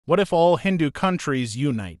What if all Hindu countries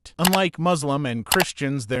unite? Unlike Muslim and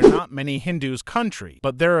Christians, there are not many Hindus country,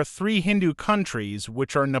 but there are 3 Hindu countries,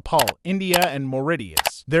 which are Nepal, India, and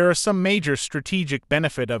Mauritius. There are some major strategic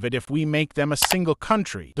benefit of it if we make them a single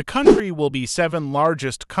country. The country will be 7th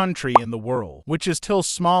largest country in the world, which is still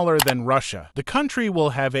smaller than Russia. The country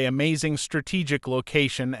will have an amazing strategic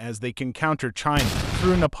location as they can counter China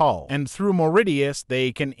through Nepal, and through Mauritius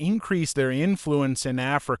they can increase their influence in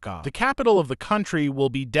Africa. The capital of the country will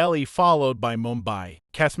be Delhi, followed by Mumbai,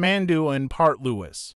 Kathmandu, and Port Louis.